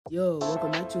Yo,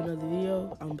 welcome back to another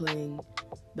video. I'm playing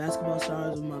Basketball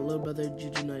Stars with my little brother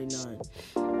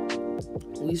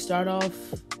Juju99. They start off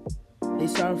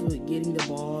with getting the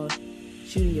ball,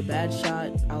 shooting a bad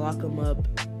shot. I lock him up.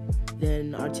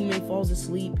 Then our teammate falls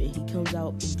asleep and he comes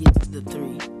out and gets the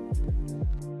three.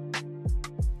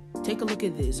 Take a look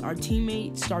at this. Our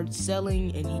teammate starts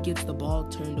selling and he gets the ball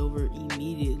turned over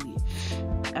immediately.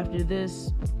 After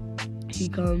this,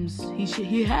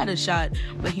 he had a shot,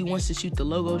 but he wants to shoot the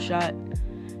logo shot,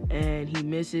 and he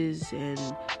misses, and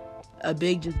a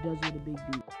big just does what a big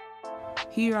do.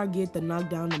 Here I get the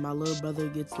knockdown, and my little brother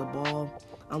gets the ball.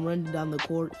 I'm running down the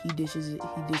court. He dishes it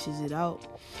out,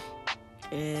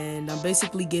 and I'm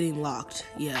basically getting locked.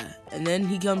 Yeah, and then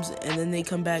they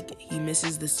come back. He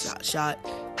misses the shot,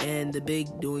 and the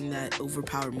big doing that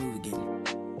overpowered move again.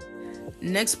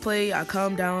 Next play, I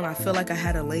calm down. I feel like I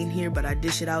had a lane here, but I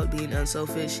dish it out, being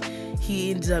unselfish.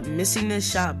 He ends up missing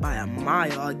this shot by a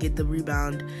mile. I get the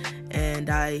rebound,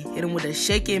 and I hit him with a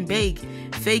shake and bake,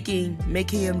 faking,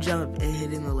 making him jump, and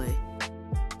hitting the lay.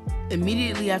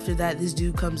 Immediately after that, this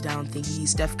dude comes down thinking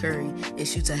he's Steph Curry and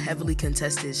shoots a heavily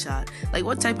contested shot. Like,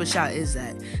 what type of shot is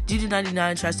that?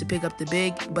 Juju99 tries to pick up the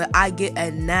big, but I get a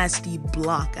nasty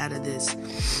block out of this.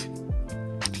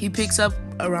 He picks up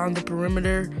around the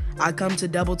perimeter. I come to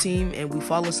double team and we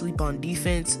fall asleep on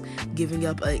defense, giving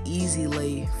up an easy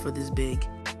lay for this big.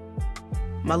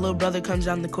 My little brother comes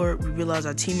down the court. We realize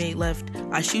our teammate left.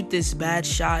 I shoot this bad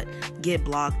shot, get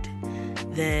blocked.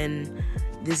 Then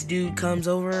this dude comes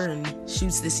over and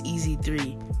shoots this easy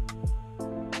three.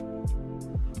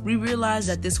 We realized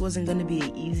that this wasn't going to be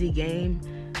an easy game.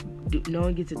 No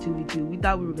one gets a 2v2. We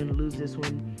thought we were going to lose this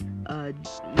one.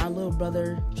 My little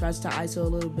brother tries to ISO a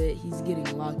little bit. He's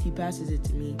getting locked. He passes it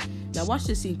to me. Now watch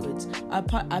the sequence. I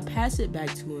pass it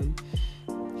back to him.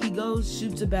 He goes,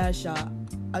 shoots a bad shot.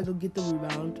 I go get the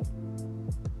rebound.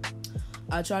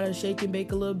 I try to shake and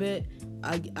bake a little bit.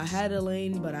 I had a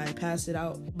lane, but I passed it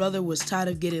out. Brother was tired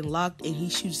of getting locked, and he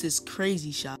shoots this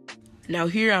crazy shot. Now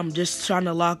here I'm just trying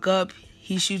to lock up.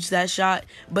 He shoots that shot,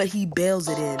 but he bails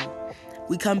it in.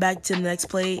 We come back to the next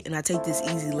play, and I take this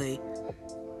easy lay.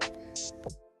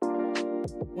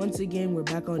 Once again, we're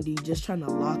back on D, just trying to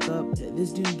lock up.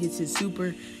 This dude gets his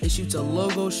super and shoots a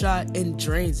logo shot and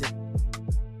drains it.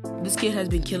 This kid has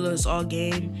been killing us all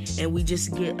game, and we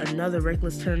just get another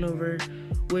reckless turnover,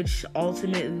 which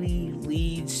ultimately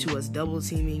leads to us double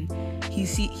teaming.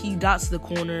 He dots the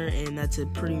corner, and that's a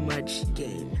pretty much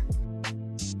game.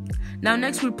 Now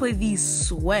next we play these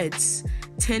SWEATS,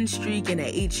 10 streak and an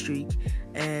 8 streak,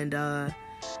 and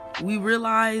we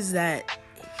realize that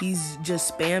he's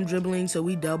just spam dribbling, so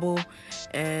we double,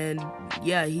 and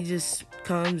yeah, he just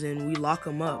comes and we lock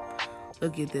him up.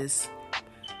 Look at this.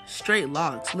 Straight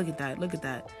locks. Look at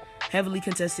that. Heavily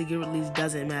contested get release,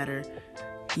 doesn't matter.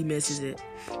 He misses it.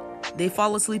 They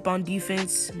fall asleep on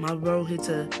defense. My bro hits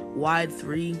a wide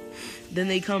three. Then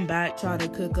they come back, try to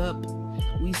cook up.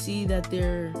 We see that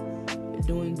they're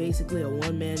doing basically a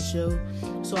one-man show,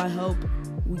 so I help.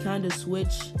 We kind of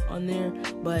switch on there,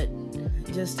 but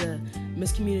just a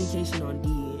miscommunication on D,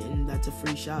 and that's a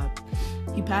free shot.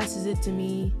 He passes it to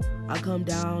me. I come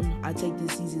down. I take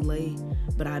this easy lay,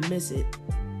 but I miss it.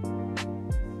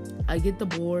 I get the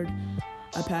board.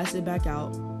 I pass it back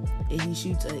out, and he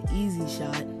shoots an easy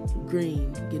shot.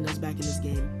 Green, getting us back in this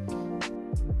game.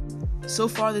 So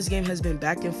far, this game has been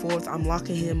back and forth. I'm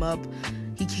locking him up.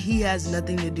 He has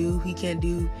nothing to do. He can't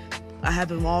do. I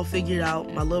have him all figured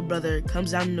out. My little brother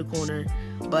comes down in the corner,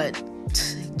 but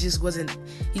he just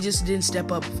didn't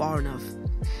step up far enough.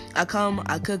 I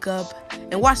cook up,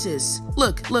 and watch this.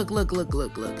 Look.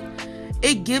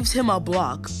 It gives him a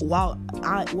block while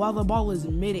the ball is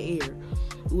mid-air,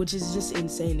 which is just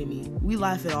insane to me. We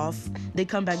laugh it off. They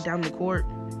come back down the court.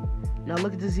 Now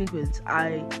look at the sequence.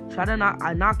 I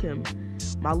knock him.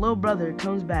 My little brother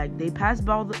comes back. They pass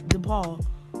the ball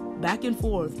back and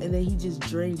forth, and then he just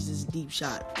drains this deep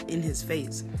shot in his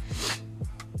face.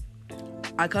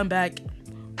 I come back.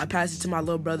 I pass it to my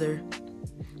little brother.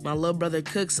 My little brother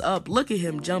cooks up. Look at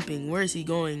him jumping. Where is he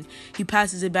going? He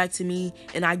passes it back to me,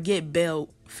 and I get bailed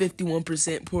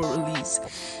 51% poor release.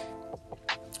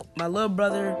 My little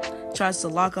brother tries to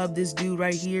lock up this dude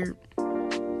right here.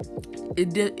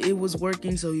 It was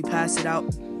working, so he passed it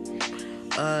out.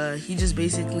 He just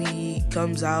basically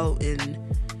comes out and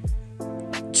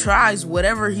tries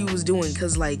whatever he was doing,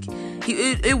 cause like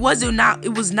it was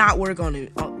not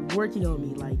working on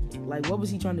me. Like what was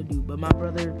he trying to do? But my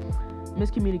brother,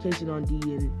 miscommunication on D,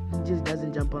 and he just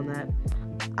doesn't jump on that.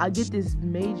 I get this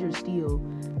major steal.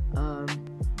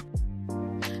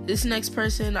 This next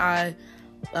person, I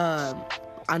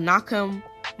knock him.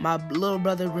 My little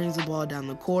brother brings the ball down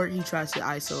the court. He tries to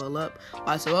ISO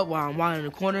up while I'm wide in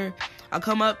the corner. I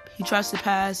come up, he tries to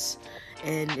pass,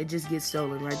 and it just gets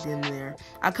stolen right then and there.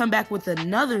 I come back with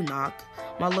another knock.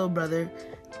 My little brother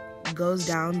goes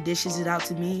down, dishes it out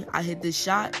to me. I hit this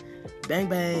shot, bang,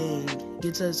 bang,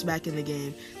 gets us back in the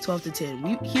game,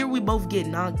 12-10. We both get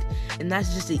knocked, and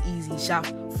that's just an easy shot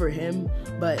for him,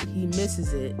 but he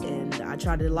misses it, and I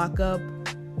try to lock up.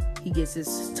 He gets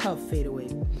this tough fadeaway.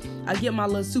 I get my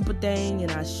little super thing,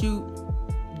 and I shoot,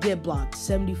 get blocked,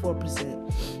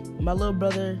 74%. My little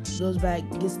brother goes back,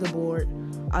 gets the board.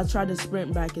 I try to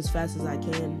sprint back as fast as I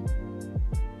can.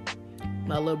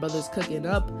 My little brother's cooking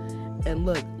up, and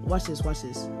look, watch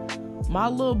this. My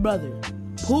little brother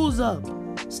pulls up,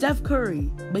 Steph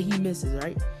Curry, but he misses,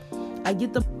 right? I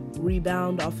get the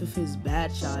rebound off of his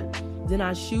bad shot, then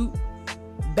I shoot,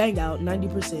 bang out,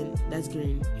 90%, that's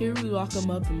green. Here we lock him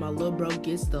up, and my little bro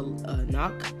gets the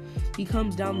knock. He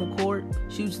comes down the court,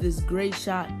 shoots this great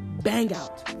shot, bang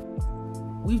out.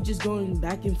 We've just going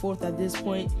back and forth at this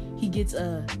point. He gets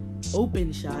a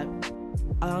open shot.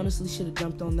 I honestly should have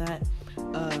jumped on that.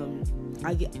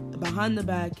 I get behind the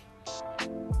back.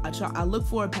 I look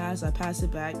for a pass. I pass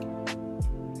it back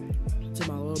to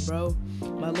my little bro.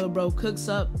 My little bro cooks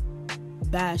up,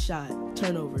 bad shot,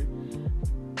 turnover.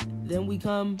 Then he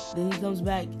comes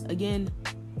back again,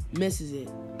 misses it.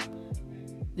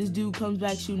 This dude comes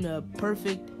back shooting a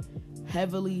perfect,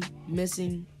 heavily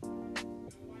missing.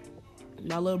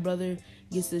 My little brother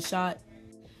gets the shot,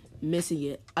 missing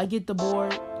it. I get the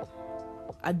board.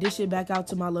 I dish it back out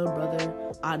to my little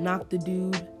brother. I knock the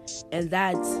dude, and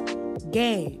that's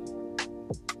game.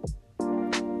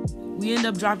 We end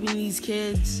up dropping these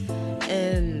kids,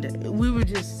 and we were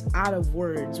just out of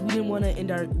words. We didn't want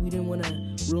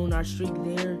to ruin our streak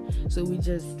there, so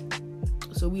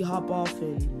we hop off,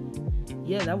 and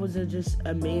yeah, that was just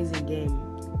amazing game.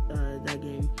 That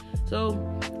game. So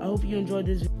I hope you enjoyed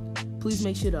this video. Please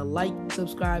make sure to like,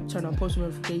 subscribe, turn on post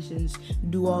notifications,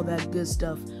 do all that good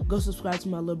stuff. Go subscribe to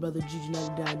my little brother Juju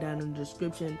down in the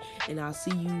description, and I'll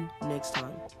see you next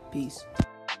time. Peace.